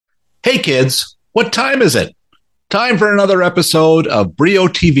Hey kids, what time is it? Time for another episode of Brio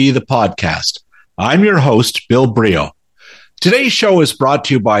TV, the podcast. I'm your host, Bill Brio. Today's show is brought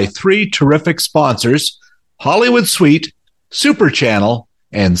to you by three terrific sponsors, Hollywood Suite, Super Channel,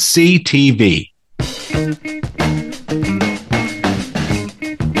 and CTV.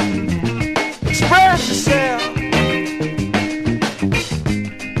 Express yourself.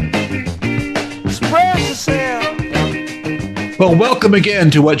 Express yourself. Well, welcome again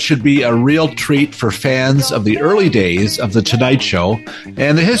to what should be a real treat for fans of the early days of The Tonight Show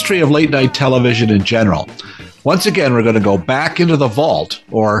and the history of late night television in general. Once again, we're going to go back into the vault,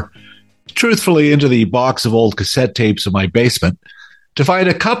 or truthfully into the box of old cassette tapes in my basement, to find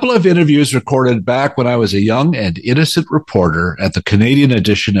a couple of interviews recorded back when I was a young and innocent reporter at the Canadian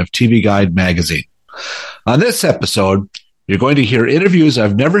edition of TV Guide magazine. On this episode, you're going to hear interviews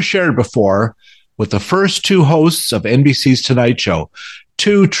I've never shared before with the first two hosts of NBC's Tonight Show,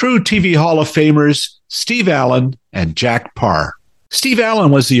 two true TV Hall of Famers, Steve Allen and Jack Paar. Steve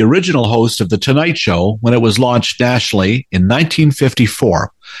Allen was the original host of The Tonight Show when it was launched nationally in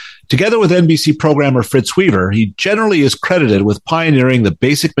 1954. Together with NBC programmer Fritz Weaver, he generally is credited with pioneering the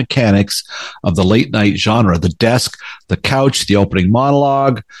basic mechanics of the late night genre: the desk, the couch, the opening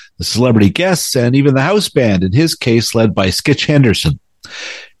monologue, the celebrity guests, and even the house band, in his case led by Skitch Henderson.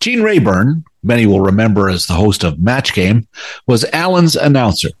 Gene Rayburn, many will remember as the host of Match Game, was Allen's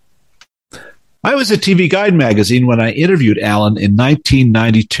announcer. I was at TV Guide magazine when I interviewed Allen in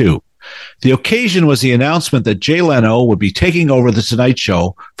 1992. The occasion was the announcement that Jay Leno would be taking over The Tonight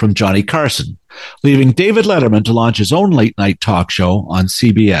Show from Johnny Carson, leaving David Letterman to launch his own late-night talk show on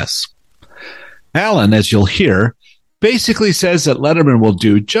CBS. Allen, as you'll hear, basically says that Letterman will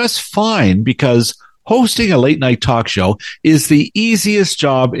do just fine because hosting a late-night talk show is the easiest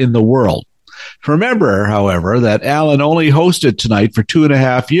job in the world. Remember, however, that Allen only hosted Tonight for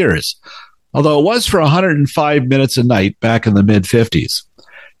 2.5 years, although it was for 105 minutes a night back in the mid-50s.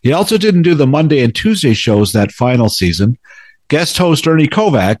 He also didn't do the Monday and Tuesday shows that final season. Guest host Ernie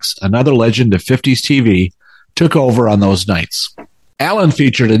Kovacs, another legend of 50s TV, took over on those nights. Allen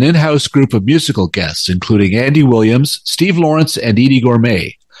featured an in-house group of musical guests, including Andy Williams, Steve Lawrence, and Edie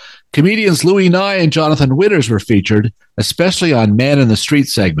Gourmet. Comedians Louis Nye and Jonathan Winters were featured, especially on Man in the Street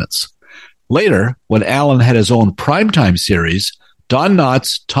segments. Later, when Allen had his own primetime series, Don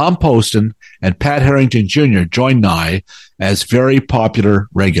Knotts, Tom Poston, and Pat Harrington Jr. joined Nye as very popular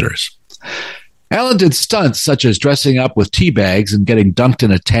regulars. Allen did stunts such as dressing up with tea bags and getting dunked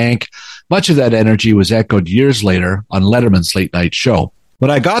in a tank. Much of that energy was echoed years later on Letterman's late night show.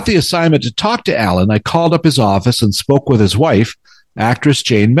 When I got the assignment to talk to Allen, I called up his office and spoke with his wife, actress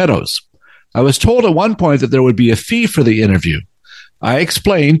Jane Meadows. I was told at one point that there would be a fee for the interview. I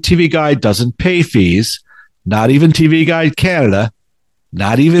explained TV Guide doesn't pay fees, not even TV Guide Canada,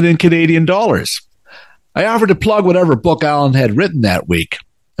 not even in Canadian dollars. I offered to plug whatever book Allen had written that week.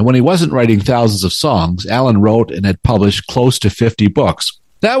 And when he wasn't writing thousands of songs, Allen wrote and had published close to 50 books.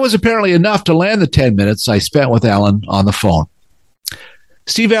 That was apparently enough to land the 10 minutes I spent with Allen on the phone.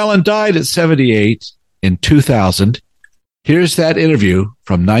 Steve Allen died at 78 in 2000. Here's that interview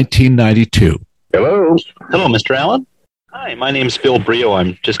from 1992. Hello. Hello, Mr. Allen. Hi, my name's Bill Brio.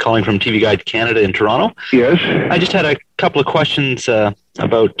 I'm just calling from TV Guide Canada in Toronto. Yes. I just had a couple of questions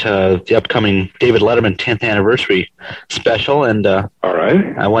about the upcoming David Letterman 10th anniversary special, and All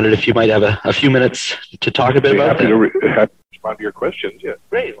right. I wondered if you might have a few minutes to talk a bit about that. Happy to respond to your questions, yes.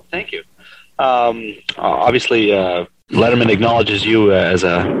 Great, well, thank you. Obviously, Letterman acknowledges you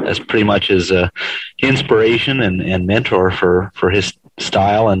as pretty much his inspiration and mentor for his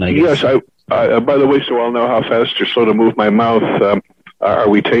style, and I guess... Yes, by the way, so I'll know how fast or slow to move my mouth. Are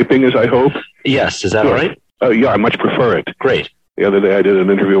we taping, as I hope? Yes, is that all right? Yeah, I much prefer it. Great. The other day I did an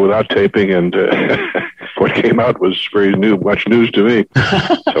interview without taping, and what came out was very much news to me.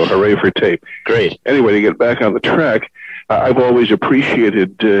 So hooray for tape. Great. Anyway, to get back on the track, I've always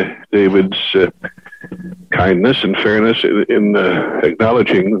appreciated David's kindness and fairness in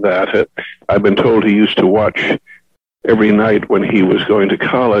acknowledging that. I've been told he used to watch every night when he was going to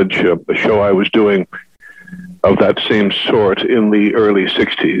college a show I was doing of that same sort in the early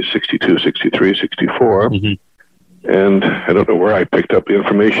 60s, 62, 63, 64. Mm-hmm. And I don't know where I picked up the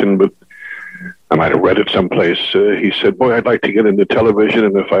information, but I might have read it someplace. He said, boy, I'd like to get into television,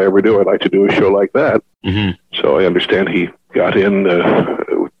 and if I ever do, I'd like to do a show like that. Mm-hmm. So I understand he got in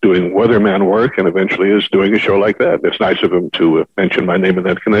doing weatherman work and eventually is doing a show like that. It's nice of him to mention my name in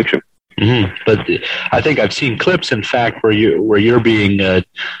that connection. Mm-hmm. But I think I've seen clips, in fact, where you're being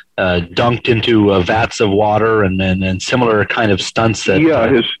dunked into vats of water and similar kind of stunts.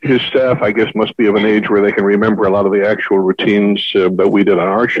 That his staff, I guess, must be of an age where they can remember a lot of the actual routines that we did on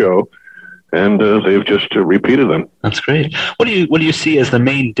our show. and they've just repeated them. That's great. What do you see as the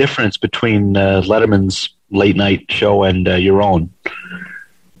main difference between Letterman's late night show and your own?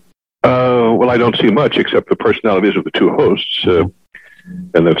 Well, I don't see much except the personalities of the two hosts,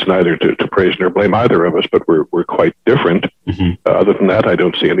 and that's neither to praise nor blame either of us, but we're quite different. Other than that, I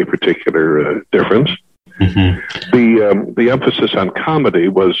don't see any particular difference. The emphasis on comedy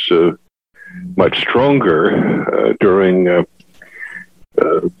was much stronger during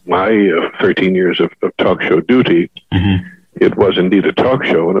my 13 years of talk show duty. It was indeed a talk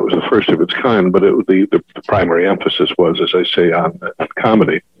show, and it was the first of its kind, but the primary emphasis was, as I say, on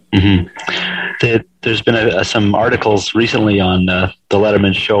comedy. There's been some articles recently on the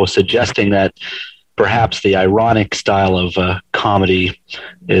Letterman show suggesting that perhaps the ironic style of comedy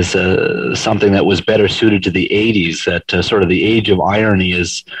is something that was better suited to the 80s, that sort of the age of irony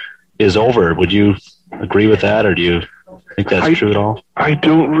is over. Would you agree with that, or do you think that's true at all? I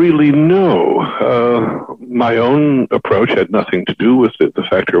don't really know. My own approach had nothing to do with the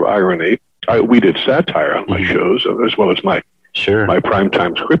factor of irony. We did satire on my shows, as well as my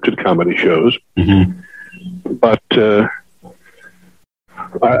primetime scripted comedy shows. But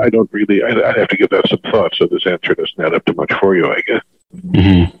I don't really, I'd have to give that some thought, so this answer doesn't add up to much for you, I guess.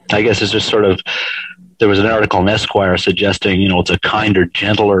 I guess it's just sort of, there was an article in Esquire suggesting, it's a kinder,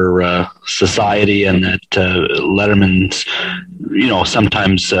 gentler society, and that Letterman's,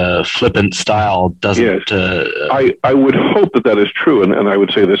 sometimes flippant style doesn't... Yes. I would hope that is true, and I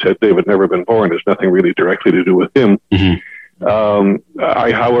would say this had David never been born. There's nothing really directly to do with him.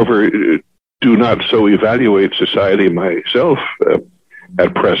 I, however, do not so evaluate society myself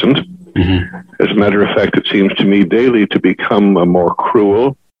at present. As a matter of fact, it seems to me daily to become more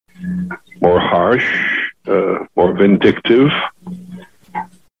cruel, more harsh, more vindictive,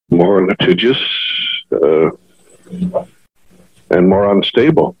 more litigious, and more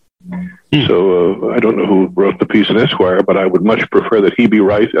unstable. So I don't know who wrote the piece in Esquire, but I would much prefer that he be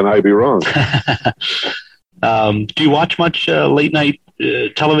right and I be wrong. Do you watch much late night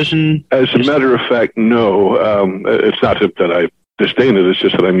television? As a matter of fact, no. It's not that I disdain it. It's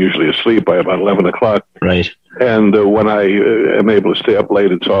just that I'm usually asleep by about 11 o'clock. Right. And when I am able to stay up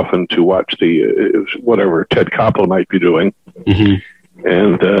late, it's often to watch whatever Ted Koppel might be doing.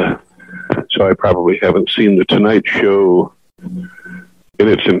 And so I probably haven't seen The Tonight Show in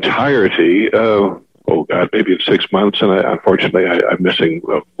its entirety. Maybe in 6 months, and unfortunately I'm missing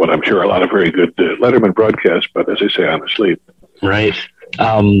what I'm sure a lot of very good Letterman broadcasts, but as I say, I'm asleep. Right.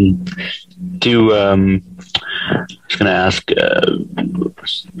 I was going to ask,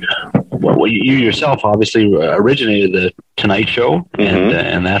 you yourself obviously originated the Tonight Show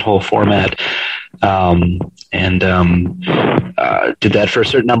and that whole format, did that for a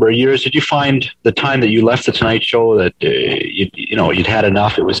certain number of years. Did you find the time that you left the Tonight Show that you'd had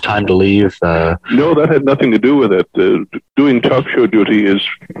enough? It was time to leave. No, that had nothing to do with it. Doing talk show duty is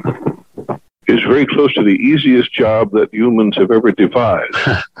very close to the easiest job that humans have ever devised.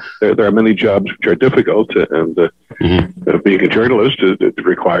 There are many jobs which are difficult, and being a journalist, it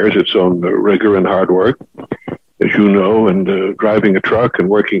requires its own rigor and hard work, as you know, and driving a truck and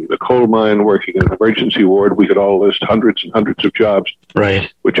working in the coal mine, working in an emergency ward. We could all list hundreds and hundreds of jobs,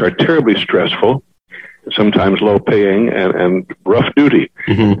 which are terribly stressful, sometimes low-paying, and rough duty.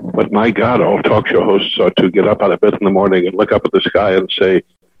 But my God, all talk show hosts ought to get up out of bed in the morning and look up at the sky and say,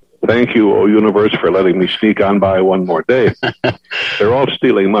 "Thank you, O universe, for letting me sneak on by one more day." They're all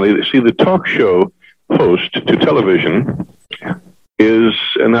stealing money. See, the talk show host to television is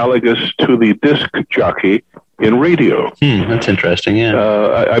analogous to the disc jockey in radio. That's interesting, yeah.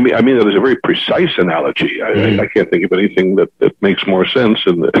 I mean that is a very precise analogy. I can't think of anything that makes more sense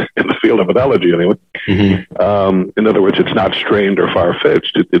in the field of analogy, anyway. In other words, it's not strained or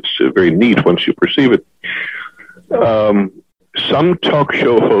far-fetched. It's very neat once you perceive it. Some talk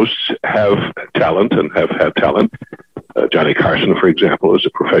show hosts have talent and have had talent. Johnny Carson, for example, is a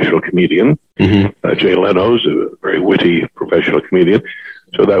professional comedian. Jay Leno's a very witty professional comedian.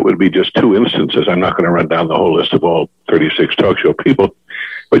 So that would be just two instances. I'm not going to run down the whole list of all 36 talk show people,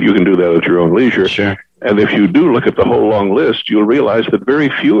 but you can do that at your own leisure. Sure. And if you do look at the whole long list, you'll realize that very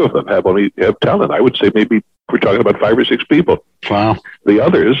few of them have talent. I would say maybe we're talking about 5 or 6 people. Wow. The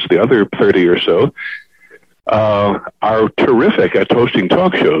other 30 or so, are terrific at hosting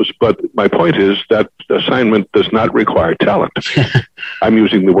talk shows, but my point is that assignment does not require talent. I'm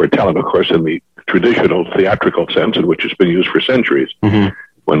using the word talent, of course, in the traditional theatrical sense in which it's been used for centuries.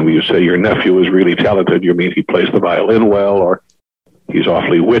 When you say your nephew is really talented, you mean he plays the violin well, or he's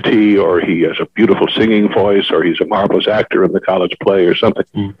awfully witty, or he has a beautiful singing voice, or he's a marvelous actor in the college play or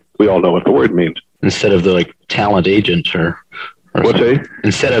something. We all know what the word means. Instead of the talent agent or what's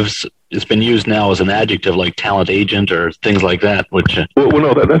instead of it's been used now as an adjective like talent agent or things like that, which... Well,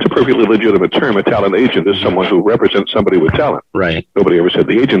 no, that's a perfectly legitimate term. A talent agent is someone who represents somebody with talent. Right. Nobody ever said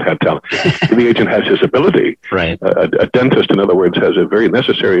the agent had talent. The agent has his ability. Right. A dentist, in other words, has a very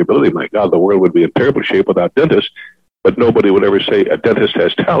necessary ability. My God, the world would be in terrible shape without dentists, but nobody would ever say a dentist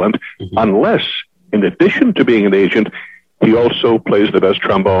has talent unless, in addition to being an agent, he also plays the best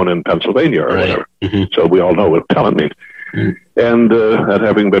trombone in Pennsylvania or whatever. So we all know what talent means. And that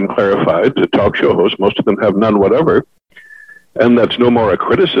having been clarified, the talk show hosts, most of them have none whatever. And that's no more a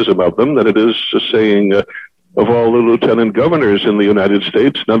criticism of them than it is saying, of all the lieutenant governors in the United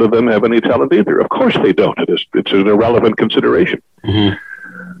States, none of them have any talent either. Of course they don't. It's an irrelevant consideration.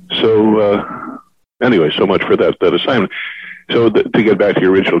 So anyway, so much for that assignment. So to get back to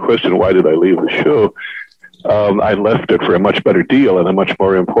your original question, why did I leave the show? I left it for a much better deal and a much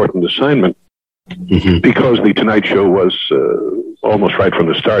more important assignment. Because the Tonight Show was almost right from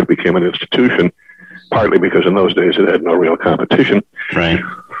the start became an institution, partly because in those days it had no real competition. Right.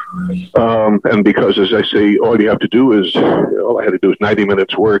 And because, as I say, all I had to do is 90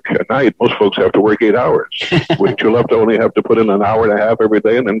 minutes work a night. Most folks have to work 8 hours. Wouldn't you love to only have to put in an hour and a half every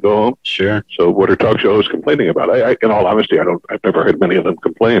day and then go home? Sure. So what are talk shows complaining about? In all honesty, I've never heard many of them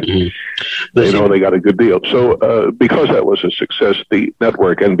complain. They know they got a good deal. So because that was a success, the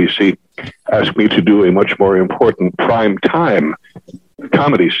network, NBC, asked me to do a much more important prime time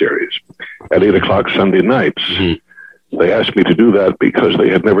comedy series at 8 o'clock Sunday nights. They asked me to do that because they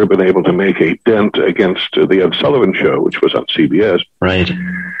had never been able to make a dent against the Ed Sullivan Show, which was on CBS. Right.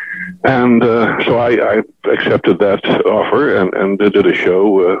 And so I accepted that offer and did a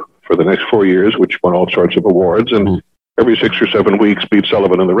show for the next 4 years, which won all sorts of awards. And every 6 or 7 weeks beat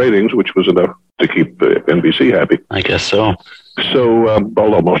Sullivan in the ratings, which was enough to keep NBC happy. I guess so. So,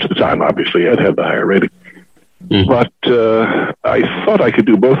 although most of the time, obviously, Ed had the higher rating. But I thought I could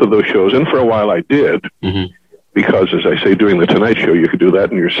do both of those shows, and for a while I did. Because, as I say, doing the Tonight Show, you could do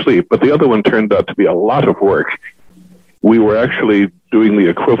that in your sleep. But the other one turned out to be a lot of work. We were actually doing the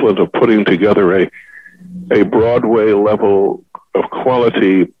equivalent of putting together a Broadway level of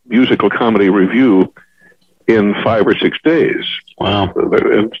quality musical comedy review in 5 or 6 days. Wow.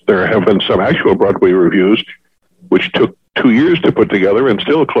 There have been some actual Broadway reviews which took 2 years to put together and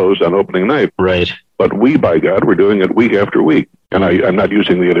still closed on opening night. Right. But we, by God, were doing it week after week. And I'm not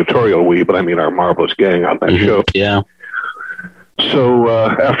using the editorial we, but I mean our marvelous gang on that show. Yeah. So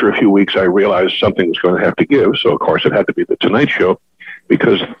after a few weeks, I realized something was going to have to give. So, of course, it had to be the Tonight Show,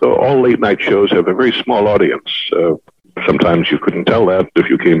 because all late-night shows have a very small audience. Sometimes you couldn't tell that if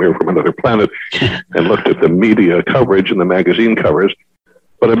you came here from another planet and looked at the media coverage and the magazine covers.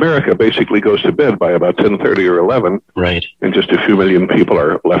 But America basically goes to bed by about 10:30 or 11. Right. And just a few million people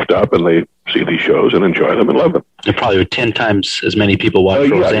are left up, and they see these shows and enjoy them and love them. There probably 10 times as many people watch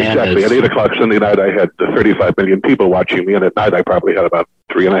Roseanne. Yeah, exactly. At 8 o'clock Sunday night, I had 35 million people watching me, and at night I probably had about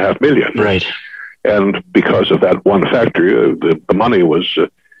 3.5 million. Right. And because of that one factor, the money was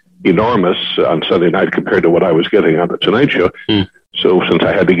enormous on Sunday night compared to what I was getting on the Tonight Show. So since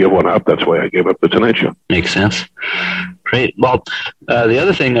I had to give one up, that's why I gave up the Tonight Show. Makes sense. Great. Well, the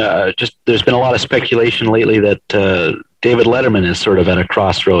other thing, there's been a lot of speculation lately that David Letterman is sort of at a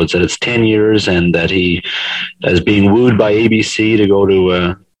crossroads, that it's 10 years and that he is being wooed by ABC to go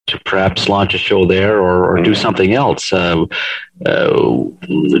to perhaps launch a show there or do something else.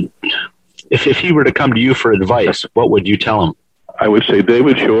 If he were to come to you for advice, what would you tell him? I would say,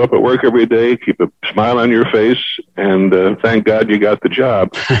 David, show up at work every day, keep a smile on your face, and thank God you got the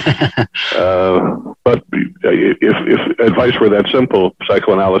job. But if advice were that simple,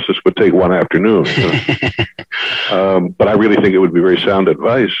 psychoanalysis would take one afternoon. But I really think it would be very sound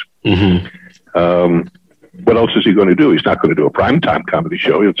advice. What else is he going to do? He's not going to do a primetime comedy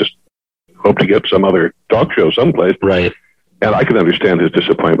show. He'll just hope to get some other talk show someplace. Right. And I can understand his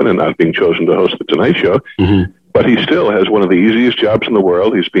disappointment in not being chosen to host the Tonight Show. But he still has one of the easiest jobs in the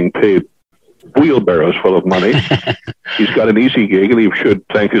world. He's being paid wheelbarrows full of money. He's got an easy gig, and he should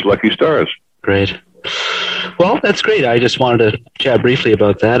thank his lucky stars. Great. Well, that's great. I just wanted to chat briefly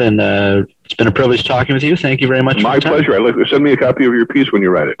about that, and it's been a privilege talking with you. Thank you very much. My pleasure. Send me a copy of your piece when you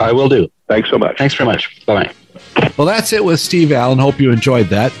write it. I will do. Thanks so much. Thanks very much. Bye-bye. Well, that's it with Steve Allen. Hope you enjoyed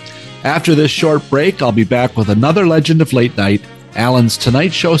that. After this short break, I'll be back with another legend of late night, Allen's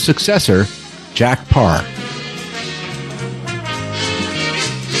Tonight Show successor, Jack Paar.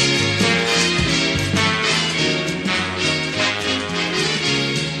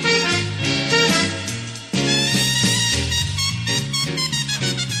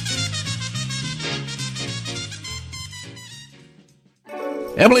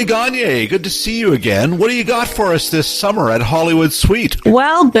 Emily Gagne, good to see you again. What do you got for us this summer at Hollywood Suite?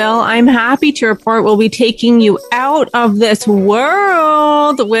 Well, Bill, I'm happy to report we'll be taking you out of this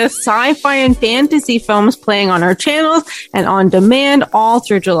world with sci-fi and fantasy films playing on our channels and on demand all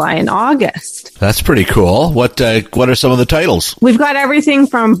through July and August. That's pretty cool. What are some of the titles? We've got everything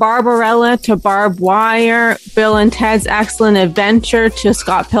from Barbarella to Barbed Wire, Bill and Ted's Excellent Adventure to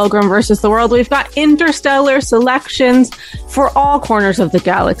Scott Pilgrim versus the World. We've got interstellar selections for all corners of the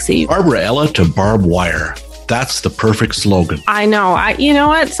galaxy. Barbarella to Barbed Wire. That's the perfect slogan. I know. You know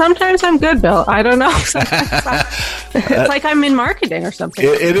what? Sometimes I'm good, Bill. I don't know. It's like I'm in marketing or something.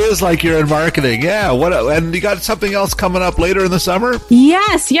 It is like you're in marketing. Yeah. And you got something else coming up later in the summer?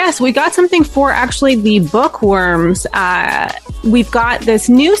 Yes. We got something for actually the bookworms. We've got this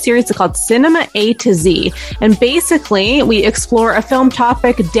new series called Cinema A to Z. And basically, we explore a film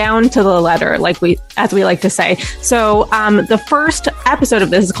topic down to the letter, as we like to say. So the first episode of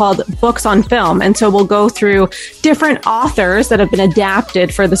this is called Books on Film. And so we'll go through different authors that have been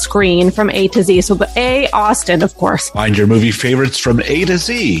adapted for the screen from A to Z. So the A, Austen, of course. Find your movie favorites from A to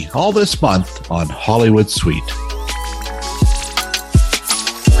Z all this month on Hollywood Suite.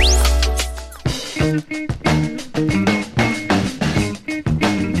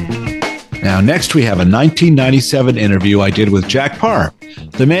 Now, next we have a 1997 interview I did with Jack Paar,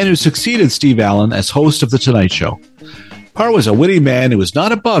 the man who succeeded Steve Allen as host of The Tonight Show. Paar was a witty man who was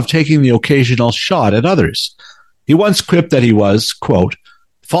not above taking the occasional shot at others. He once quipped that he was, quote,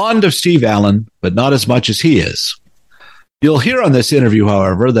 fond of Steve Allen, but not as much as he is. You'll hear on this interview,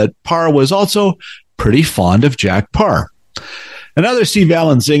 however, that Paar was also pretty fond of Jack Paar. Another Steve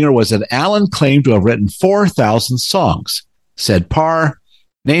Allen zinger was that Allen claimed to have written 4,000 songs. Said Paar,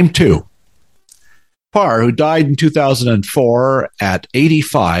 name two. Paar, who died in 2004 at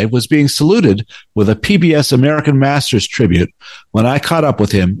 85, was being saluted with a PBS American Masters tribute when I caught up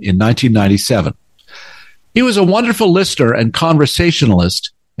with him in 1997. He was a wonderful listener and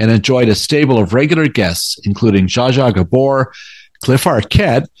conversationalist and enjoyed a stable of regular guests, including Zsa Zsa Gabor, Cliff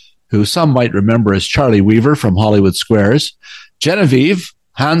Arquette, who some might remember as Charlie Weaver from Hollywood Squares, Genevieve,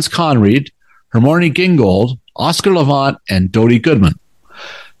 Hans Conried, Hermione Gingold, Oscar Levant, and Dodie Goodman.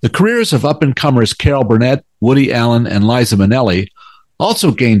 The careers of up-and-comers Carol Burnett, Woody Allen, and Liza Minnelli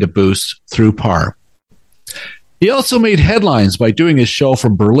also gained a boost through Paar. He also made headlines by doing his show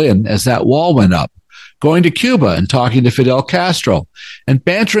from Berlin as that wall went up, going to Cuba and talking to Fidel Castro, and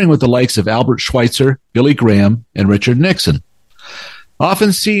bantering with the likes of Albert Schweitzer, Billy Graham, and Richard Nixon.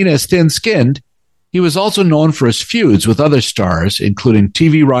 Often seen as thin-skinned, he was also known for his feuds with other stars, including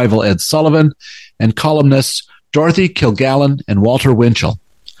TV rival Ed Sullivan and columnists Dorothy Kilgallen and Walter Winchell.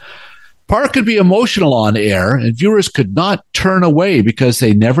 Paar could be emotional on air, and viewers could not turn away because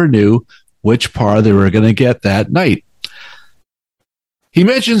they never knew which Paar they were going to get that night. He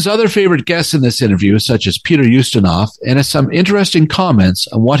mentions other favorite guests in this interview, such as Peter Ustinov, and has some interesting comments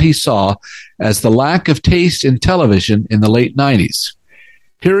on what he saw as the lack of taste in television in the late 90s.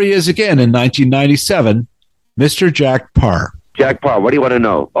 Here he is again in 1997, Mr. Jack Paar. Jack Paar, what do you want to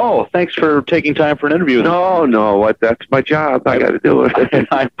know? Oh, thanks for taking time for an interview. No, that's my job. I got to do it.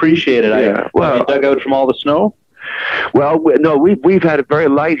 I appreciate it. Yeah, well, you dug out from all the snow? Well, we've had it very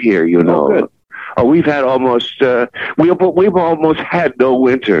light here, you know. Oh, good. We've had almost we've almost had no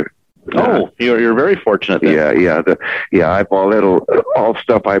winter. You're very fortunate then. I bought all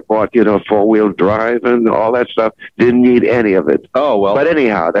stuff I bought, 4-wheel drive and all that stuff. Didn't need any of it. Oh, well. But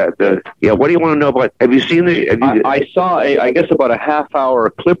anyhow, what do you want to know about? Have you seen this? I saw I guess about a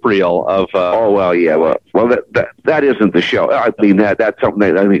half-hour clip reel of. Well, that isn't the show. I mean that's something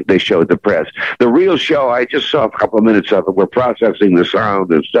that I think they showed the press. The real show, I just saw a couple of minutes of it. We're processing the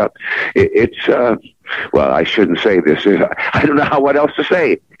sound and stuff. Well, I shouldn't say this. I don't know what else to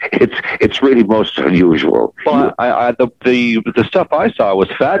say. It's really most unusual. Well, the stuff I saw was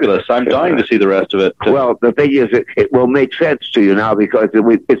fabulous. I'm dying to see the rest of it. Well, the thing is, it will make sense to you now because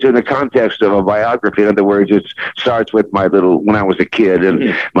it's in the context of a biography. In other words, it starts with when I was a kid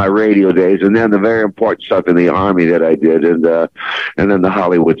and my radio days, and then the very important stuff in the Army that I did, and then the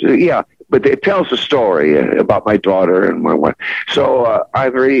Hollywood. Yeah. But it tells a story about my daughter and my wife. So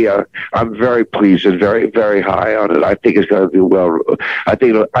I'm very pleased and very, very high on it. I think it's going to do well. I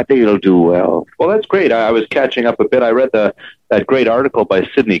think it'll do well. Well, that's great. I was catching up a bit. I read that great article by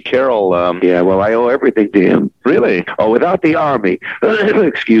Sidney Carroll. Yeah, well, I owe everything to him. Really? Oh, without the Army,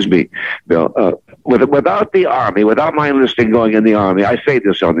 excuse me, Bill. without the Army, without my enlisting going in the Army, I say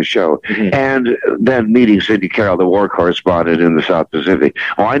this on the show, and then meeting Sidney Carroll, the war correspondent in the South Pacific,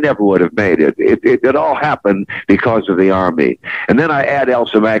 I never would have made it. It all happened because of the Army. And then I add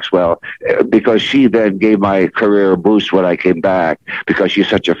Elsa Maxwell, because she then gave my career a boost when I came back, because she's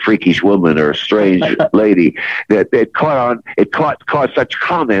such a freakish woman or a strange lady that it caught such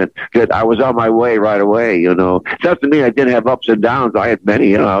comment that I was on my way right away. It doesn't mean I didn't have ups and downs. I had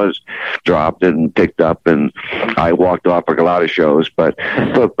many. I was dropped and picked up, and I walked off a lot of shows. But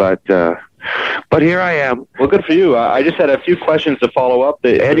here I am. Well, good for you. I just had a few questions to follow up.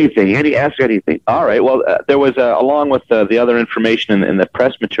 Ask anything. All right. Well, there was, along with the other information in the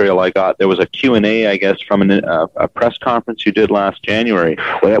press material I got, there was a Q&A, I guess, from a press conference you did last January.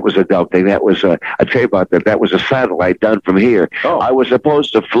 Well, that was a dumb thing. That was, I'll tell you about that. That was a satellite done from here. Oh. I was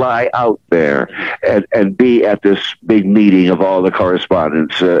supposed to fly out there and be at this big meeting of all the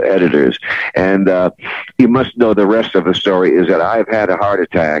correspondents, editors. And you must know the rest of the story is that I've had a heart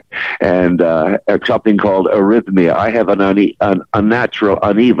attack and something called arrhythmia. I have an unnatural,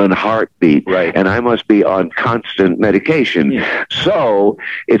 uneven heartbeat, right, and I must be on constant medication. Yeah. So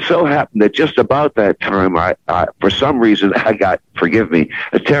it so happened that just about that time, I for some reason, I got, forgive me,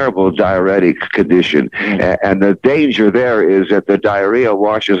 a terrible diuretic condition, and the danger there is that the diarrhea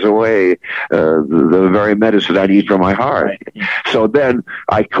washes away the very medicine I need for my heart. Right. So then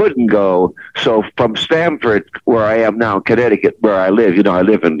I couldn't go. So from Stamford, where I am now, Connecticut, where I live, I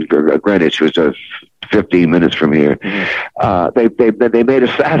live in Greenwich, which is 15 minutes from here. They made a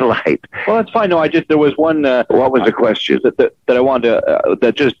satellite. Well, that's fine. No, there was one. What was the question that I wanted to,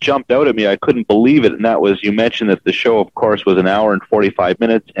 that just jumped out at me? I couldn't believe it, and that was, you mentioned that the show, of course, was an hour and 45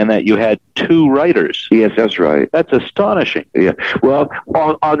 minutes, and that you had 2 writers. Yes, that's right. That's astonishing. Yeah. Well,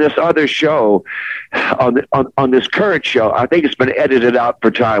 on this other show, on this current show, I think it's been edited out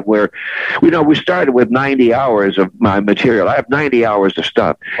for time. Where, we started with 90 hours of my material. I have 90 hours of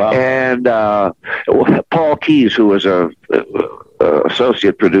stuff, wow. And Paul Keyes, who was a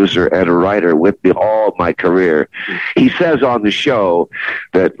associate producer and a writer with me all my career, he says on the show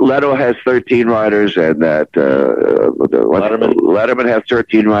that Leno has 13 writers and that Letterman has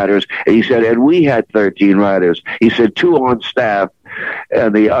 13 writers. And he said, and we had 13 writers. He said 2 on staff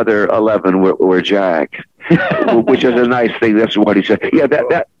and the other 11 were Jack, which is a nice thing. That's what he said. Yeah,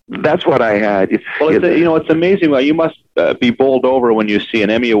 that's what I had. Well, it's amazing. You must be bowled over when you see an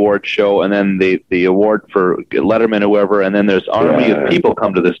Emmy Award show and then the award for Letterman or whoever, and then there's army of people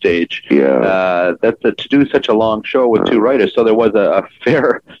come to the stage. Yeah, to do such a long show with 2 writers, so there was a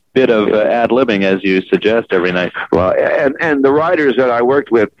fair bit of ad-libbing, as you suggest, every night. Well, and the writers that I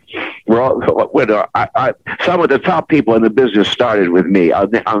worked with were all, some of the top people in the business started with me.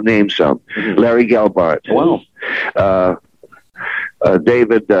 I'll name some. Larry Gelbart. Wow.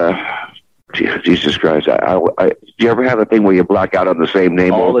 David, Jesus Christ. Do you ever have a thing where you black out on the same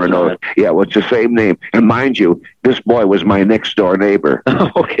name all over and over? Yeah, well, it's the same name. And mind you, this boy was my next door neighbor.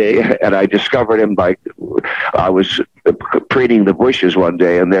 Okay. Yeah, and I discovered him I was preening the bushes one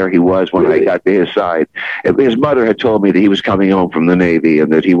day, and there he was when I got to his side. His mother had told me that he was coming home from the Navy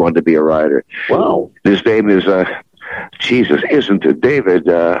and that he wanted to be a writer. Wow. His name is, Jesus, isn't it, David?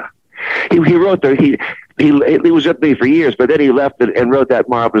 He wrote he was with me for years, but then he left and wrote that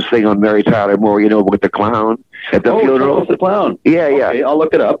marvelous thing on Mary Tyler Moore, with the clown at the funeral. The clown. Yeah, yeah. Okay, I'll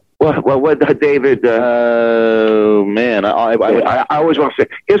look it up. Well, what David? Man, I always want to say,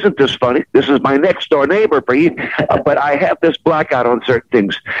 isn't this funny? This is my next door neighbor for you, but I have this blackout on certain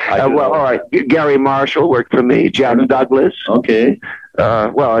things. All right. Gary Marshall worked for me. Jack Douglas. Okay.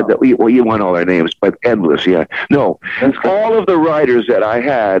 You want all their names, but endless, yeah. No, all of the writers that I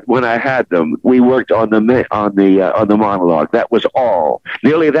had when I had them, we worked on the monologue. That was all.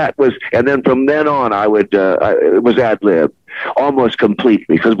 Nearly that was, and then from then on, it was ad lib. Almost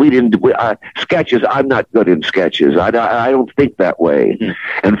completely, because sketches. I'm not good in sketches. I don't think that way,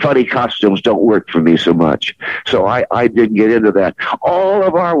 and funny costumes don't work for me so much. So I didn't get into that. All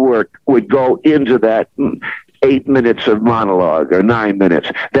of our work would go into that 8 minutes of monologue or 9 minutes.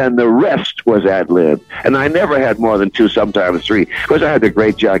 Then the rest was ad lib, and I never had more than 2, sometimes 3, because I had the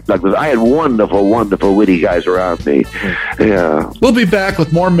great Jack Douglas. I had wonderful, wonderful, witty guys around me. Yeah. We'll be back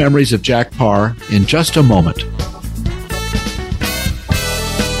with more memories of Jack Paar in just a moment.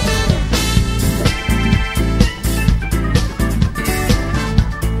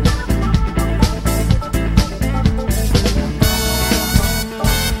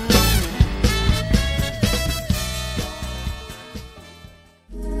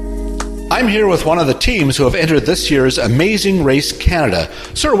 I'm here with one of the teams who have entered this year's Amazing Race Canada.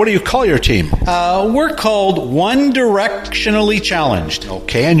 Sir, what do you call your team? We're called One Directionally Challenged.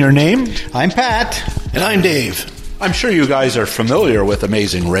 Okay, and your name? I'm Pat. And I'm Dave. I'm sure you guys are familiar with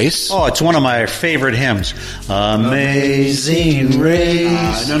Amazing Race. Oh, it's one of my favorite hymns. Amazing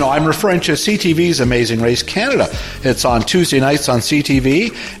Race. No, I'm referring to CTV's Amazing Race Canada. It's on Tuesday nights on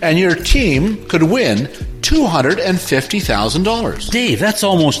CTV, and your team could win $250,000. Dave, that's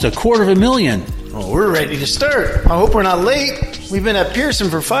almost $250,000. Well, we're ready to start. I hope we're not late. We've been at Pearson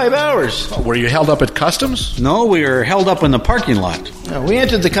for 5 hours. Were you held up at customs? No, we were held up in the parking lot. We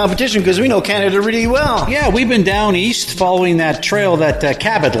entered the competition because we know Canada really well. Yeah, we've been down east following that trail that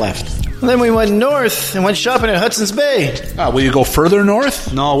Cabot left. And then we went north and went shopping at Hudson's Bay. Will you go further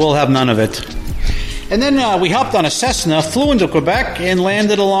north? No, we'll have none of it. And then we hopped on a Cessna, flew into Quebec, and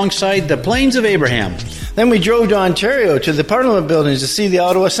landed alongside the Plains of Abraham. Then we drove to Ontario to the Parliament buildings to see the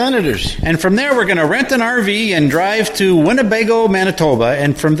Ottawa Senators. And from there, we're going to rent an RV and drive to Winnebago, Manitoba.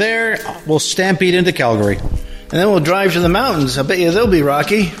 And from there, we'll stampede into Calgary. And then we'll drive to the mountains. I bet you they'll be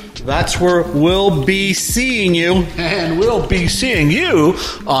rocky. That's where we'll be seeing you. And we'll be seeing you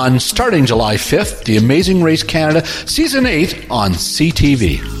on starting July 5th, the Amazing Race Canada Season 8 on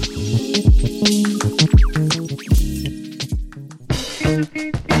CTV.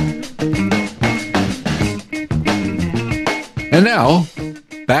 And now,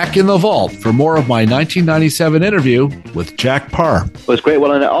 back in the vault for more of my 1997 interview with Jack Parr. It was great.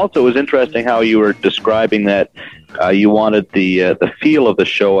 Well, and also it was interesting how you were describing that you wanted the feel of the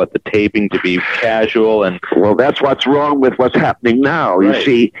show at the taping to be casual. And Well, that's what's wrong with what's happening now. Right. You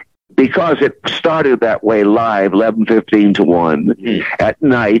see, because it started that way live, 11:15 to 1 at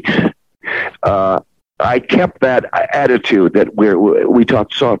night, I kept that attitude that we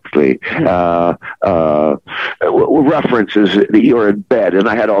talk softly, references that you're in bed, and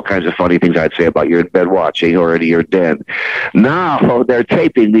I had all kinds of funny things I'd say about you're in bed watching or you're dead. Now they're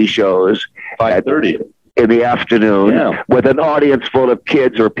taping these shows 5:30 in the afternoon with an audience full of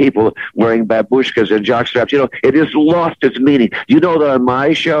kids or people wearing babushkas and jockstraps. You know, it has lost its meaning. You know that on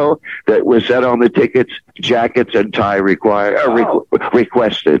my show that was said on the tickets, jackets and tie requested.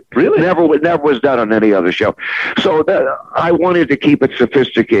 Really? Never was done on any other show. So I wanted to keep it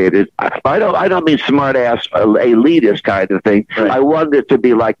sophisticated. I don't mean smart ass, elitist kind of thing. Right. I wanted it to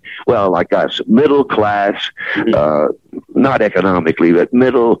be like us, middle class, not economically, but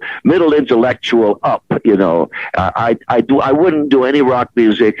middle intellectual up. You know, I wouldn't do any rock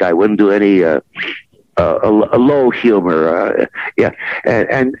music. I wouldn't do any a low humor.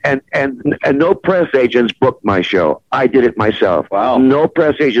 And no press agents booked my show. I did it myself. Wow. No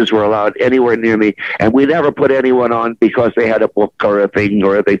press agents were allowed anywhere near me, and we never put anyone on because they had a book or a thing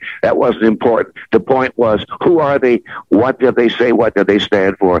or a thing. That wasn't important. The point was, who are they? What did they say? What did they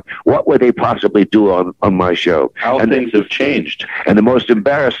stand for? What would they possibly do on my show? How things have changed. And the most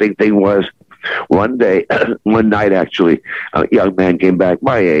embarrassing thing was, one night actually, a young man came back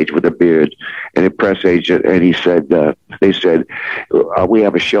my age with a beard and a press agent, and he said, they said, we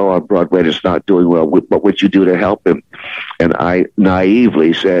have a show on Broadway that's not doing well. What would you do to help him? And I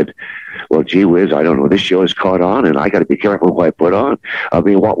naively said, well, gee whiz, I don't know. This show is caught on, and I got to be careful what I put on. I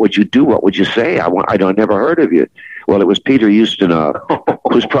mean, what would you do? What would you say? I never heard of you. Well, it was Peter Ustinov,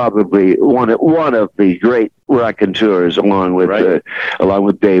 who's probably one of the great raconteurs, along with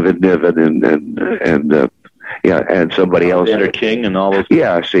David Niven and somebody else. Alexander King and all those.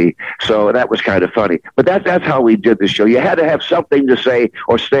 Yeah, see, so that was kind of funny. But that's how we did the show. You had to have something to say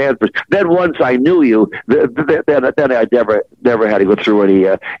or stand for. Then once I knew you, then I never had to go through any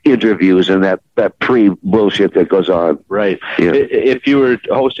interviews and that pre-bullshit that goes on. Right. Yeah. If you were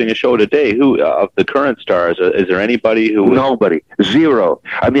hosting a show today, who of the current stars, is there anybody who... Nobody. Zero.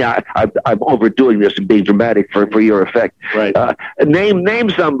 I mean, I'm overdoing this and being dramatic for your effect. Right.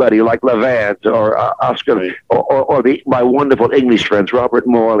 Name somebody like Levant or Oscar... Right. Or my wonderful English friends, Robert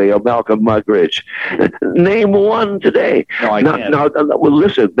Morley or Malcolm Muggeridge. Name one today. No, I can't. Now, well,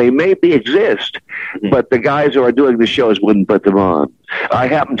 listen, they maybe exist, but the guys who are doing the shows wouldn't put them on. I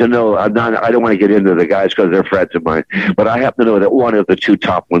happen to know, I don't want to get into the guys because they're friends of mine, but I happen to know that one of the two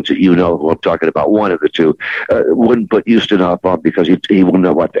top ones that you know who I'm talking about, one of the two, wouldn't put Ustinov on because he wouldn't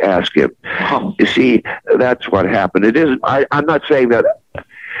know what to ask him. Oh. You see, that's what happened. It isn't. I'm not saying that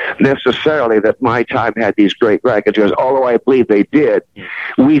necessarily that my time had these great raconteurs, although I believe they did.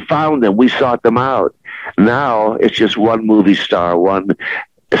 We found them. We sought them out. Now it's just one movie star, one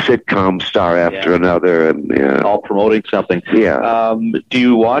sitcom star after another, and all promoting something. Yeah. Do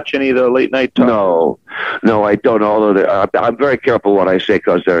you watch any of the late night talk? No, I don't. Although I'm very careful what I say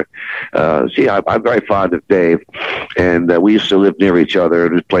because they're. I'm very fond of Dave, and we used to live near each other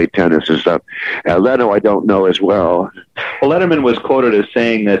and play tennis and stuff. Leno, I don't know as well. Well, Letterman was quoted as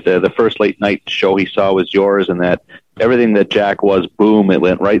saying that the first late night show he saw was yours, and that everything that Jack was, boom, it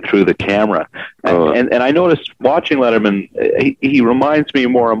went right through the camera. And I noticed watching Letterman, he reminds me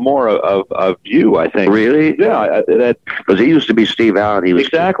more and more of you, I think. Really? Yeah. Because he used to be Steve Allen. He was,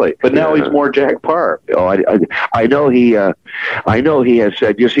 exactly. But now he's more Jack Parr. Oh, I know he has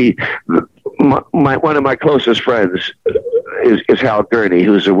said, you see, one of my closest friends is Hal Gurney,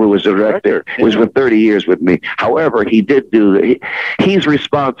 who was a director. He was for 30 years with me. However, he's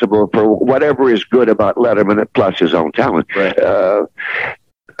responsible for whatever is good about Letterman plus his own talent. Right.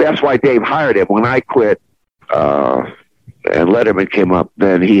 That's why Dave hired him. When I quit, and Letterman came up,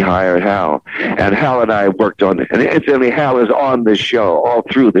 then he hired Hal. And Hal and I worked on it. And incidentally, Hal is on the show, all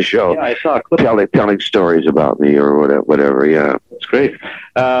through the show. Yeah, I saw a clip. Telling stories about me or whatever, yeah. That's great.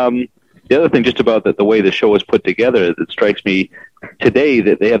 The other thing, just about the way the show was put together, it strikes me today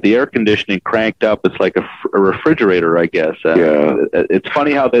that they have the air conditioning cranked up. It's like a refrigerator, I guess. It's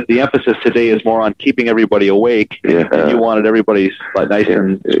funny how the emphasis today is more on keeping everybody awake. Yeah. And you wanted everybody nice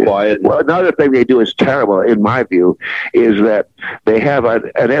and quiet. Well, another thing they do is terrible, in my view, is that they have an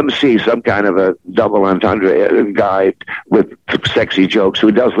MC, some kind of a double entendre guy with sexy jokes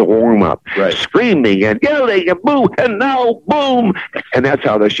who does the warm-up, screaming and yelling and boo, and now boom. And that's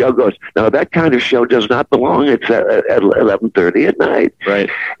how the show goes. Now, that kind of show does not belong. It's at 11:30 at night. Right.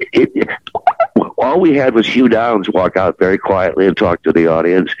 All we had was Hugh Downs walk out very quietly and talk to the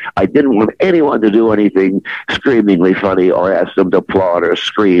audience. I didn't want anyone to do anything screamingly funny or ask them to applaud or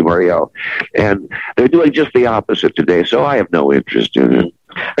scream or yell. And they're doing just the opposite today, so I have no interest in it.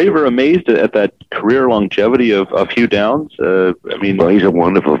 Are you ever amazed at that career longevity of Hugh Downs? Well, he's a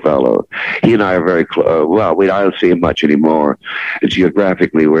wonderful fellow. He and I are very close. Well, I don't see him much anymore.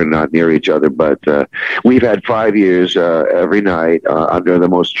 Geographically, we're not near each other, but we've had 5 years every night under the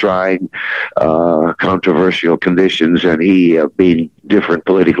most trying, controversial conditions, and he being different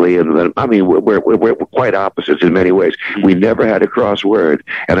politically, and I mean, we're quite opposites in many ways. We never had a cross word,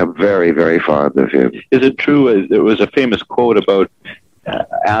 and I'm very, very fond of him. Is it true? There was a famous quote about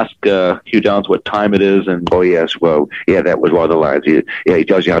ask Hugh Downs what time it is, and oh yes, well, yeah, that was one of the lines. He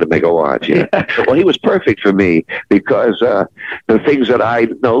tells you how to make a watch. Yeah. Well, he was perfect for me because the things that I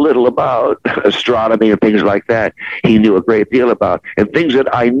know little about, astronomy and things like that, he knew a great deal about, and things that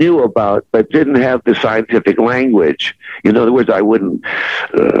I knew about but didn't have the scientific language. In other words, I wouldn't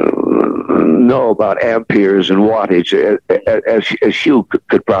know about amperes and wattage as Hugh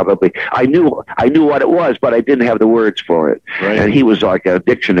could probably. I knew what it was, but I didn't have the words for it. Right. And he was like a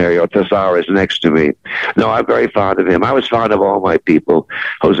dictionary or thesaurus next to me. No, I'm very fond of him. I was fond of all my people.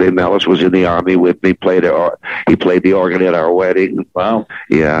 Jose Melis was in the Army with me. He played the organ at our wedding. Wow.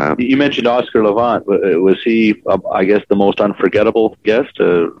 Yeah. You mentioned Oscar Levant. Was he, I guess, the most unforgettable guest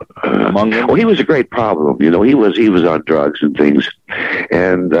among them? Well, he was a great problem. You know, he was on drugs and things,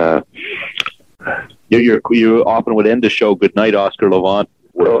 and you often would end the show, "Good night, Oscar Levant."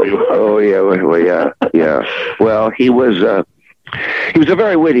 Oh yeah, well, yeah. Well, he was a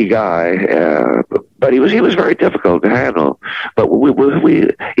very witty guy, but he was very difficult to handle. But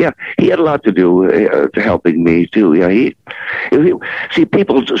he had a lot to do to helping me too. Yeah,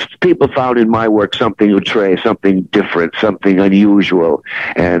 people found in my work something outre, something different, something unusual,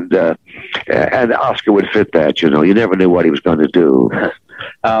 and Oscar would fit that. You know, you never knew what he was going to do.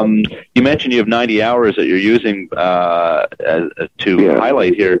 You mentioned you have 90 hours that you're using to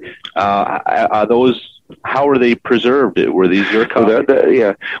highlight here. Are those? How are they preserved? Were these your copies?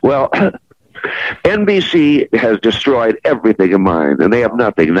 Yeah. Well, NBC has destroyed everything of mine, and they have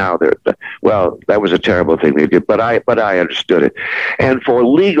nothing now. Well, that was a terrible thing they did, but I understood it. And for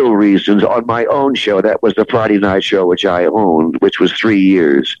legal reasons, on my own show, that was the Friday night show, which I owned, which was 3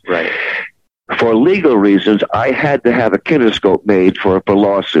 years. Right. For legal reasons, I had to have a kinescope made for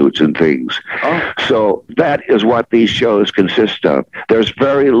lawsuits and things. Oh. So that is what these shows consist of. There's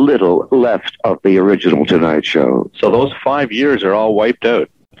very little left of the original Tonight Show. So those 5 years are all wiped out.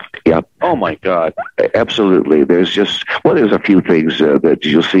 Yep. Oh my God. Absolutely. There's a few things that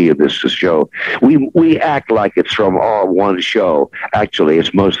you'll see in this show. We act like it's from all one show. Actually,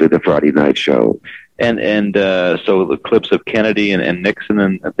 it's mostly the Friday night show. And so the clips of Kennedy and Nixon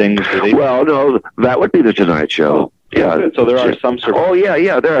and things. Well, no, that would be the Tonight Show. Yeah. So there are some sort of... Oh,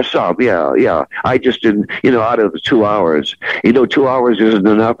 yeah, there are some. Yeah. I just didn't, out of the 2 hours. 2 hours isn't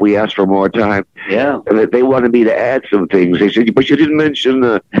enough. We asked for more time. Yeah. And they wanted me to add some things. They said, but you didn't mention,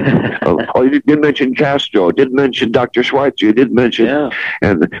 you didn't mention Castro, didn't mention Dr. Schweitzer, you didn't mention,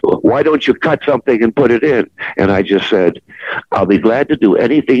 and why don't you cut something and put it in? And I just said, I'll be glad to do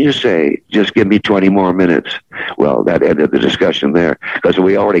anything you say. Just give me 20 more minutes. Well, that ended the discussion there because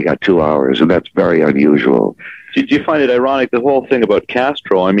we already got 2 hours, and that's very unusual. Do you find it ironic, the whole thing about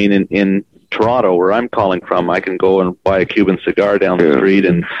Castro? I mean, in Toronto, where I'm calling from, I can go and buy a Cuban cigar down the street,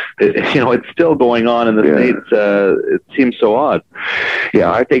 and it's still going on in the States. It seems so odd.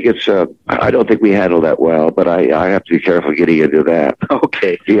 Yeah, I think it's. I don't think we handle that well, but I have to be careful getting into that.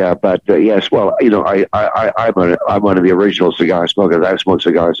 Okay. Yeah, but yes. Well, I'm one of the original cigar smokers. I've smoked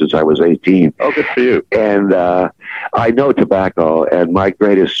cigars since I was 18. Oh, good for you. And I know tobacco, and my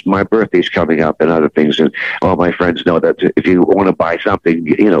birthday's coming up, and other things, and all my friends know that if you want to buy something,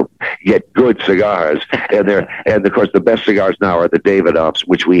 get good cigars, and of course the best cigars now are the Davidoffs,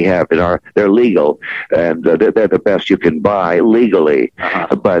 which we have they're legal, and they're the best you can buy legally.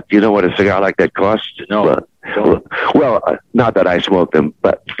 But you know what a cigar like that costs? No. Well, not that I smoke them,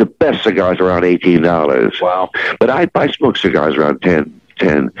 but the best cigars are around $18. Wow. But I smoke cigars around 10.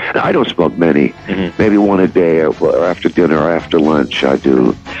 I don't smoke many. Maybe one a day, or after dinner, or after lunch. I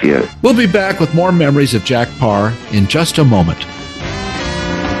do. Yeah. We'll be back with more memories of Jack Paar in just a moment.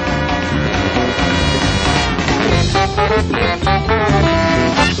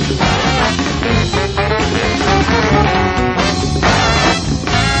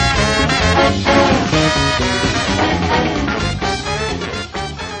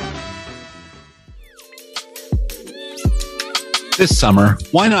 This summer,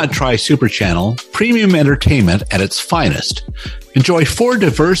 why not try Super Channel, premium entertainment at its finest? Enjoy 4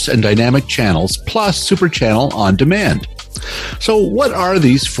 diverse and dynamic channels, plus Super Channel On Demand. So what are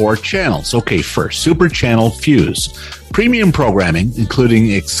these 4 channels? Okay, first, Super Channel Fuse. Premium programming, including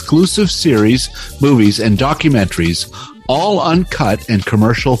exclusive series, movies, and documentaries, all uncut and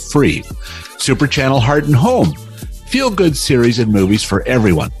commercial-free. Super Channel Heart and Home. Feel-good series and movies for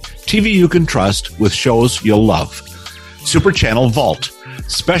everyone. TV you can trust with shows you'll love. Super Channel Vault,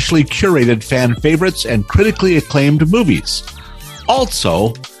 specially curated fan favorites and critically acclaimed movies.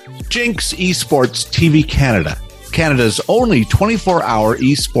 Also, Jinx Esports TV Canada, Canada's only 24-hour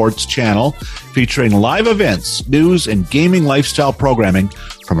esports channel featuring live events, news, and gaming lifestyle programming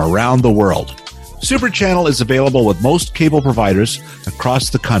from around the world. Super Channel is available with most cable providers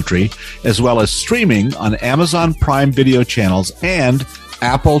across the country, as well as streaming on Amazon Prime Video channels and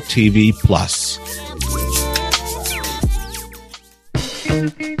Apple TV+.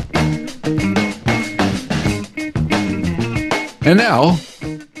 And now,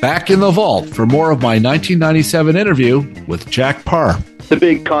 back in the vault for more of my 1997 interview with Jack Paar. The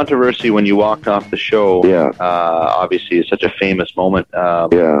big controversy when you walked off the show, obviously, is such a famous moment.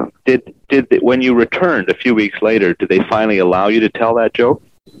 Did when you returned a few weeks later, did they finally allow you to tell that joke?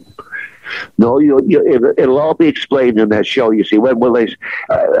 No, it'll all be explained in that show. You see,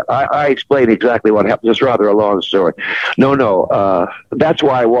 I explain exactly what happened. It's rather a long story. No, that's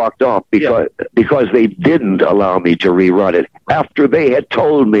why I walked off, because they didn't allow me to rerun it after they had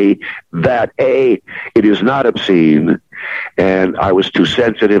told me that it is not obscene, and I was too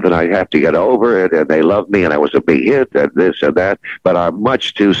sensitive, and I have to get over it, and they loved me, and I was a big hit, and this and that, but I'm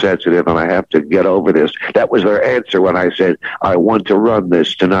much too sensitive, and I have to get over this. That was their answer when I said, I want to run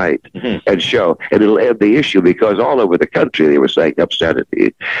this tonight and show, and it'll end the issue, because all over the country they were saying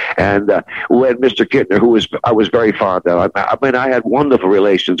obscenity. And when Mr. Kittner, who I was very fond of, I had wonderful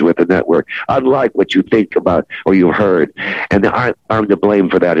relations with the network, unlike what you think about or you heard, and I'm to blame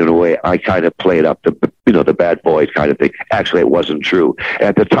for that in a way. I kind of played up the bad boys kind of thing. Actually, it wasn't true.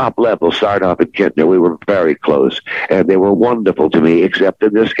 At the top level, Sarnoff and Kittner, we were very close, and they were wonderful to me, except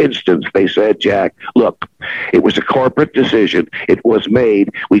in this instance, they said, Jack, look, it was a corporate decision. It was made.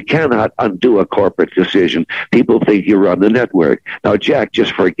 We cannot undo a corporate decision. People think you run the network. Now, Jack,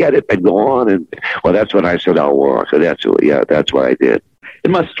 just forget it and go on. And, well, that's when I said, I'll walk. So that's what I did.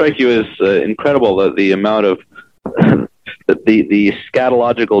 It must strike you as incredible the amount of the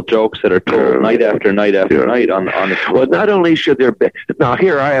scatological jokes that are told night after night after night on the show. Well, not only should there be... Now,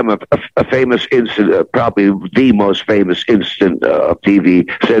 here I am, a famous incident, probably the most famous incident of TV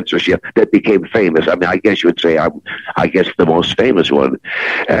censorship that became famous. I mean, I guess you would say I guess the most famous one.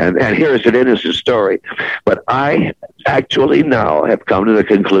 And here's an innocent story. But I actually now have come to the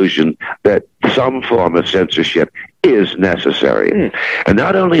conclusion that some form of censorship is necessary. And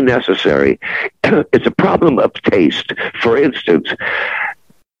not only necessary, it's a problem of taste. For instance,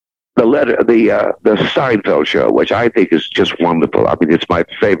 the Seinfeld show, which I think is just wonderful. I mean, it's my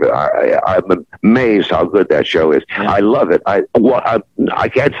favorite. I'm amazed how good that show is. Yeah. I love it. I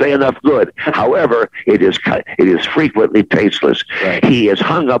can't say enough good. However, it is frequently tasteless. Right. He is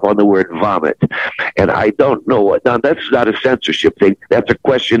hung up on the word vomit, and I don't know what. Now that's not a censorship thing. That's a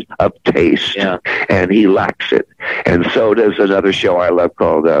question of taste, and he lacks it. And so does another show I love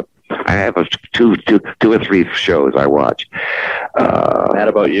called. I have two or three shows I watch. Mad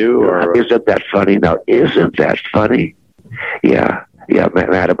About You? Or Isn't That Funny? Now, Isn't That Funny? Yeah,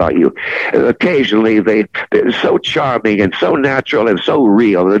 Mad About You. Occasionally, they're so charming and so natural and so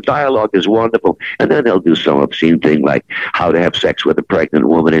real. The dialogue is wonderful. And then they'll do some obscene thing like how to have sex with a pregnant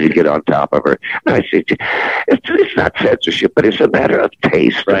woman and to get on top of her. And I think it's not censorship, but it's a matter of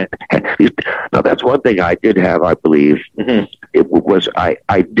taste. Right. Now, that's one thing I did have, I believe. Mm-hmm. It was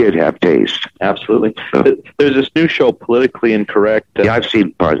I did have taste. Absolutely. There's this new show, Politically Incorrect. Yeah, I've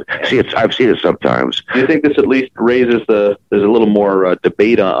seen parts. I've seen it sometimes. Do you think this at least raises there's a little more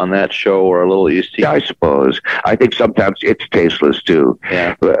debate on that show, or a little? Yeah, I suppose. I think sometimes it's tasteless too.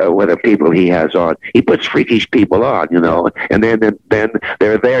 Yeah. With the people he has on, he puts freakish people on, and then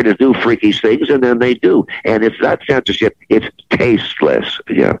they're there to do freakish things, and then they do, and it's not censorship. It's tasteless.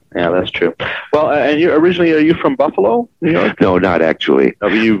 Yeah. Yeah, that's true. Well, and you originally, are you from Buffalo, New York? No, not actually. No,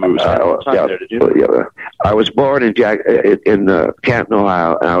 you there, did you? Yeah. I was born in Canton,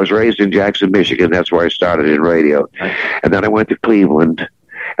 Ohio, and I was raised in Jackson, Michigan. That's where I started in radio. And then I went to Cleveland,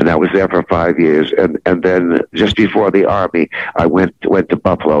 and I was there for 5 years. And then just before the Army, I went to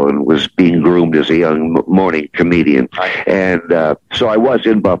Buffalo and was being groomed as a young morning comedian. And so I was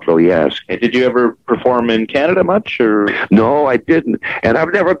in Buffalo, yes. And did you ever perform in Canada much? Or No, I didn't. And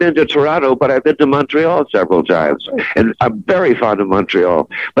I've never been to Toronto, but I've been to Montreal several times. And I'm very fond of Montreal.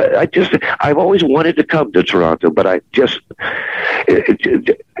 But I've always wanted to come to Toronto, but it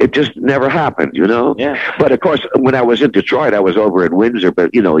just never happened, Yeah. But of course, when I was in Detroit, I was over in Windsor,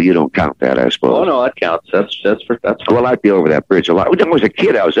 but you don't count that, I suppose. Oh no, that counts. That's Well, I'd be over that bridge a lot. When I was a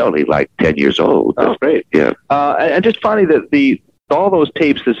kid, I was only like 10 years old. That's great. Yeah. And just funny that all those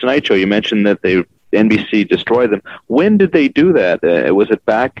tapes, the Tonight Show, you mentioned that NBC destroyed them. When did they do that? Was it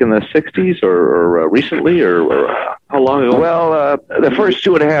back in the 60s or recently, or how long ago? Well, the first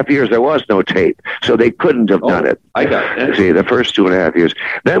 2.5 years there was no tape, so they couldn't have done it. I got it. See, the first 2.5 years.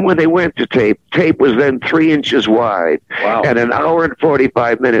 Then when they went to tape was then 3 inches wide. Wow. And an hour and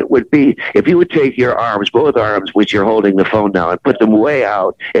 45 minutes would be, if you would take your arms, both arms, which you're holding the phone now, and put them way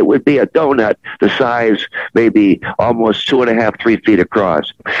out, it would be a donut the size maybe almost 2.5, 3 feet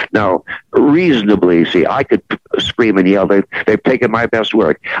across. Now, reasonably, see, I could scream and yell. They've taken my best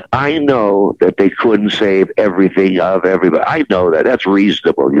work. I know that they couldn't save everything of everybody. I know that. That's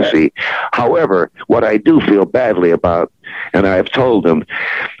reasonable, you see. However, what I do feel badly about, and I've told them,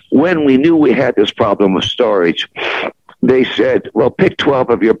 when we knew we had this problem of storage, they said, well, pick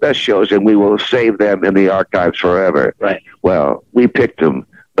 12 of your best shows and we will save them in the archives forever. Right. Well, we picked them,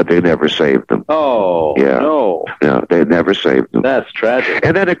 but they never saved them. Oh, yeah. No. No, they never saved them. That's tragic.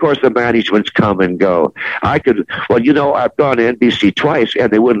 And then, of course, the managements come and go. I've gone to NBC twice,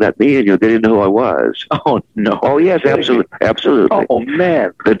 and they wouldn't let me in. They didn't know who I was. Oh, no. Oh, yes, absolutely. Oh,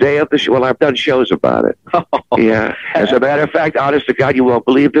 man. The day of the show, well, I've done shows about it. Oh. Yeah. As a matter of fact, honest to God, you won't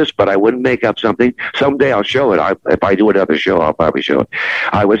believe this, but I wouldn't make up something. Someday I'll show it. If I do another show, I'll probably show it.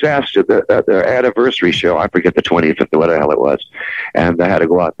 I was asked at their anniversary show, I forget the 25th or what the hell it was, and I had to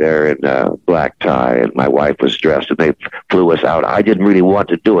go out there in a black tie, and my wife was dressed, and they flew us out. I didn't really want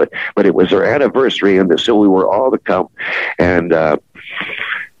to do it, but it was their anniversary, and so we were all to come. And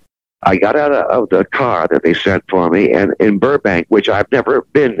I got out of the car that they sent for me, and in Burbank, which I've never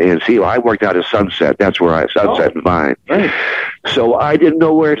been in. See, I worked out of Sunset. That's where Sunset and Vine. Right. So I didn't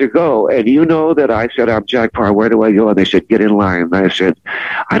know where to go. And you know that I said, I'm Jack Paar, where do I go? And they said, get in line. And I said,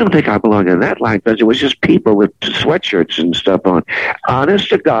 I don't think I belong in that line, because it was just people with sweatshirts and stuff on. Honest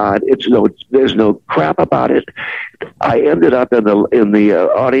to God, there's no crap about it. I ended up in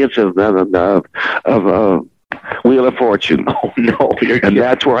the audience of Wheel of Fortune. Oh, no. And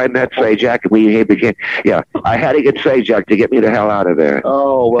that's where I met Sajak, and we began. Yeah, I had to get Sajak to get me the hell out of there.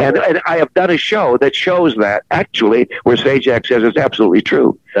 Oh, well. And I have done a show that shows that, actually, where Sajak says it's absolutely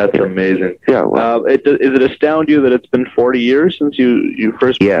true. That's amazing. Yeah. Well, does it astound you that it's been 40 years since you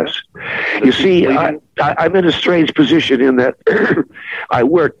first... Yes. You see, I'm in a strange position in that I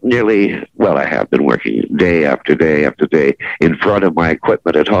work I have been working day after day after day in front of my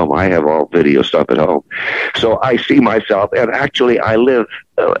equipment at home. I have all video stuff at home. So I see myself, and actually I live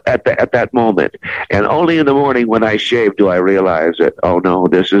at that moment. And only in the morning when I shave do I realize that, oh no,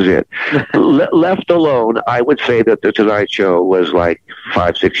 this is it. Left alone, I would say that the Tonight Show was like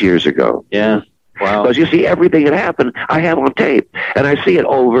 5-6 years ago. Yeah. Wow. Because you see, everything that happened, I have on tape, and I see it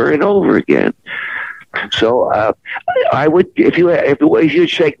over and over again. So I would, if you'd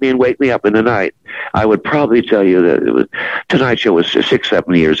shake me and wake me up in the night, I would probably tell you that it was Tonight Show was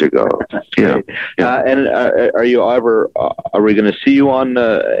 6-7 years ago. Yeah. And are you ever? Are we going to see you on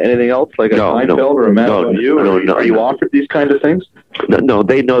anything else like a Seinfeld or a Man About You? Are you offered these kinds of things? No,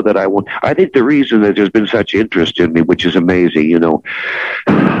 they know that I won't. I think the reason that there's been such interest in me, which is amazing,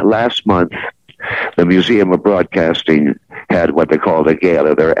 last month, the Museum of Broadcasting had what they called a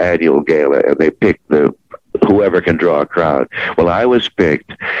gala, their annual gala, and they picked whoever can draw a crowd. Well, I was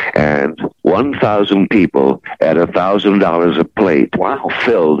picked, and 1,000 people at $1,000 a plate. Wow!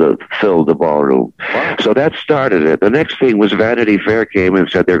 Filled the ballroom. Wow. So that started it. The next thing was Vanity Fair came and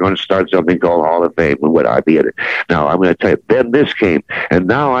said they're going to start something called Hall of Fame, and would I be in it? Now I'm going to tell you. Then this came, and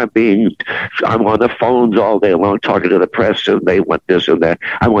now I'm on the phones all day long talking to the press, and they want this and that.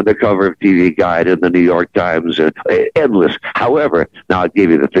 I'm on the cover of TV Guide and the New York Times, and endless. However, now I'll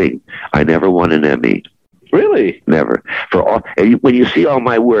give you the thing. I never won an Emmy. Really? Never. When you see all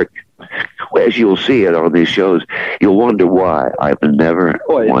my work, as you'll see it on these shows, you'll wonder why I've never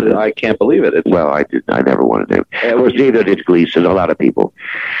won it. I can't believe it. I never won it. Of course, neither did Gleason. A lot of people.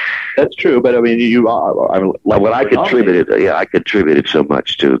 That's true, but I mean, I contributed so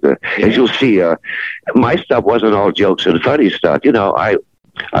much to as you'll see, my stuff wasn't all jokes and funny stuff.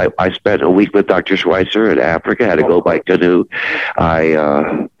 I spent a week with Dr. Schweitzer in Africa. Had to go by canoe. I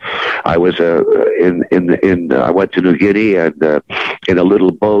was I went to New Guinea and in a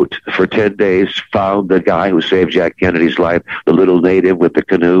little boat for 10 days found the guy who saved Jack Kennedy's life, the little native with the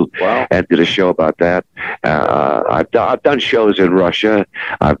canoe. Wow. And did a show about that. I've done shows in Russia.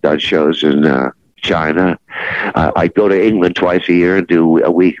 I've done shows in China. I go to England twice a year and do a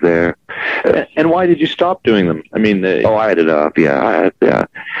week there. And why did you stop doing them? I mean, I had enough. Yeah,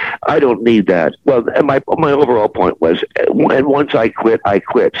 I don't need that. Well, and my overall point was, and once I quit.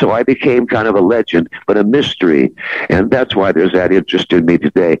 So I became kind of a legend, but a mystery, and that's why there's that interest in me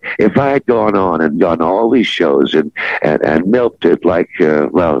today. If I had gone on and done all these shows and milked it like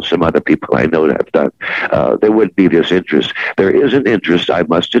some other people I know have done, there wouldn't be this interest. There is an interest, I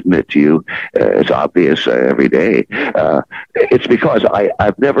must admit to you. It's obvious every day. It's because I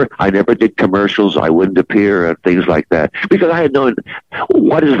never did commercials. I wouldn't appear and things like that because I had known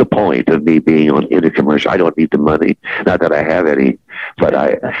what is the point of me being in a commercial. I don't need the money. Not that I have any, but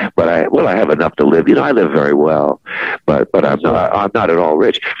I have enough to live. I live very well, but I'm not at all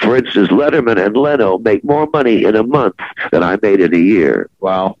rich. For instance, Letterman and Leno make more money in a month than I made in a year.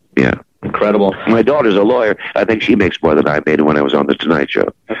 Wow. Yeah. Incredible. My daughter's a lawyer. I think she makes more than I made when I was on the Tonight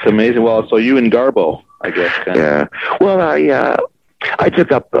Show. That's amazing. Well, so you and Garbo, I guess. Yeah. Well, I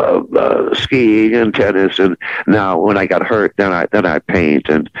took up skiing and tennis, and now when I got hurt, then I paint.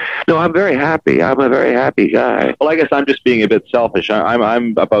 And no, I'm very happy. I'm a very happy guy. Well, I guess I'm just being a bit selfish.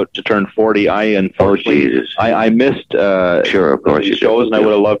 I'm about to turn 40. I missed sure, of course, these shows, and I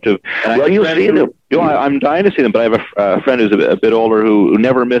would have loved to. Well, you've seen them. I'm dying to see them, but I have a friend who's a bit older who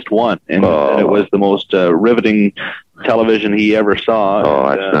never missed one, and it was the most riveting television he ever saw. Oh,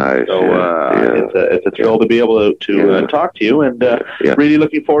 that's nice. So it's a thrill to be able to talk to you, and really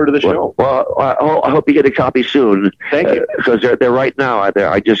looking forward to the show. Well, I hope you get a copy soon. Thank you. Because they're right now.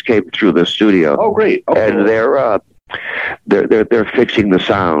 I just came through the studio. Oh, great! And they're fixing the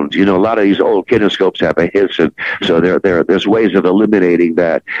sounds. A lot of these old kinescopes have a hiss, and so there's ways of eliminating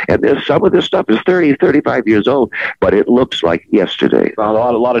that. And some of this stuff is 30, 35 years old, but it looks like yesterday. A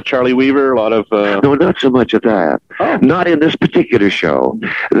lot of Charlie Weaver, a lot of no, not so much of that. Oh. Not in this particular show.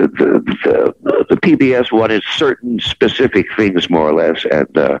 The PBS wanted certain specific things, more or less, and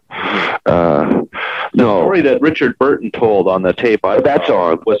the story that Richard Burton told on the tape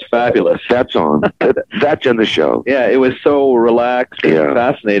was fabulous. That's on. That's in the show. Yeah, it was so relaxed and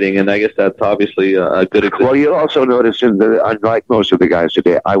fascinating, and I guess that's obviously a good example. Well, you also notice, unlike most of the guys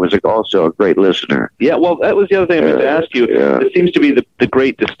today, I was also a great listener. Yeah, well, that was the other thing I was to ask you. It seems to be the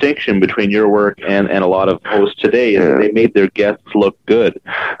great distinction between your work and a lot of hosts today is that they made their guests look good.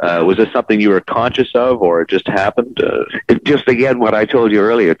 Was this something you were conscious of, or it just happened? Just again, what I told you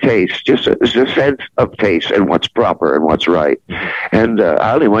earlier, taste. Just a sense of taste and what's proper and what's right. And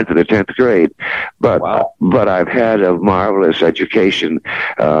I only went to the 10th grade, but I've had a marvelous education,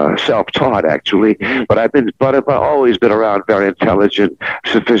 self-taught actually. But I've always been around very intelligent,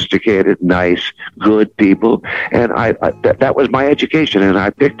 sophisticated, nice, good people, and that was my education, and I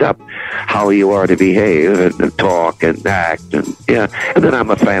picked up how you are to behave and talk and act, and and then I'm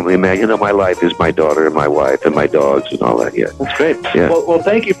a family man. You know, my life is my daughter and my wife and my dogs and all that. Yeah, that's great. Yeah. Well,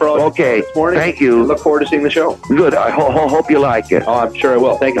 thank you for all okay. This morning. Thank you. I look forward to seeing the show. Good. I hope you like it. Oh, I'm sure I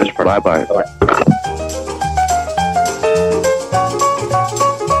will. Thank you, Mr. Pardo. Bye.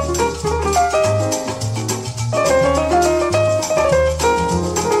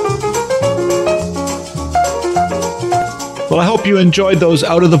 Well, I hope you enjoyed those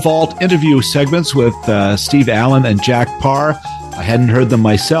Out of the Vault interview segments with Steve Allen and Jack Paar. I hadn't heard them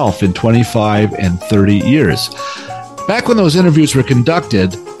myself in 25 and 30 years. Back when those interviews were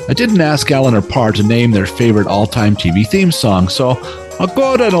conducted, I didn't ask Allen or Paar to name their favorite all-time TV theme song, so I'll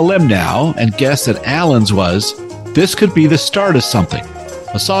go out on a limb now and guess that Allen's was This Could Be the Start of Something,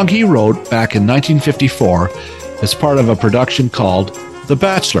 a song he wrote back in 1954 as part of a production called The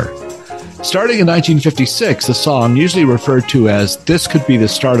Bachelor. Starting in 1956, the song, usually referred to as This Could Be the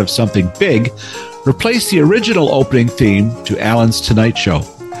Start of Something Big, replaced the original opening theme to Allen's Tonight Show.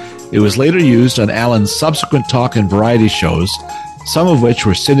 It was later used on Allen's subsequent talk and variety shows, some of which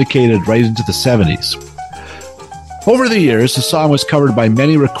were syndicated right into the 70s. Over the years, the song was covered by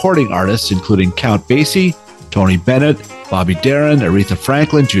many recording artists, including Count Basie, Tony Bennett, Bobby Darin, Aretha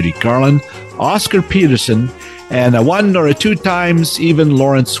Franklin, Judy Garland, Oscar Peterson, and one or two times even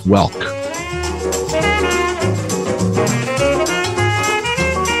Lawrence Welk.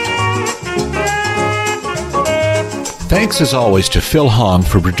 Thanks as always to Phil Hong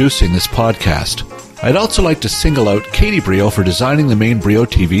for producing this podcast. I'd also like to single out Katie Brio for designing the main Brio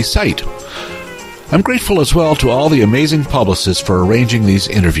TV site. I'm grateful as well to all the amazing publicists for arranging these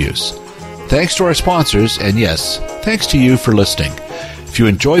interviews. Thanks to our sponsors, and yes, thanks to you for listening. If you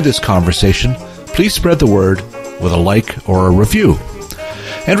enjoyed this conversation, please spread the word with a like or a review.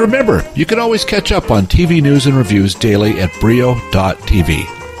 And remember, you can always catch up on TV news and reviews daily at Brio.tv.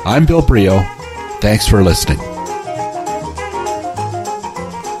 I'm Bill Brio. Thanks for listening.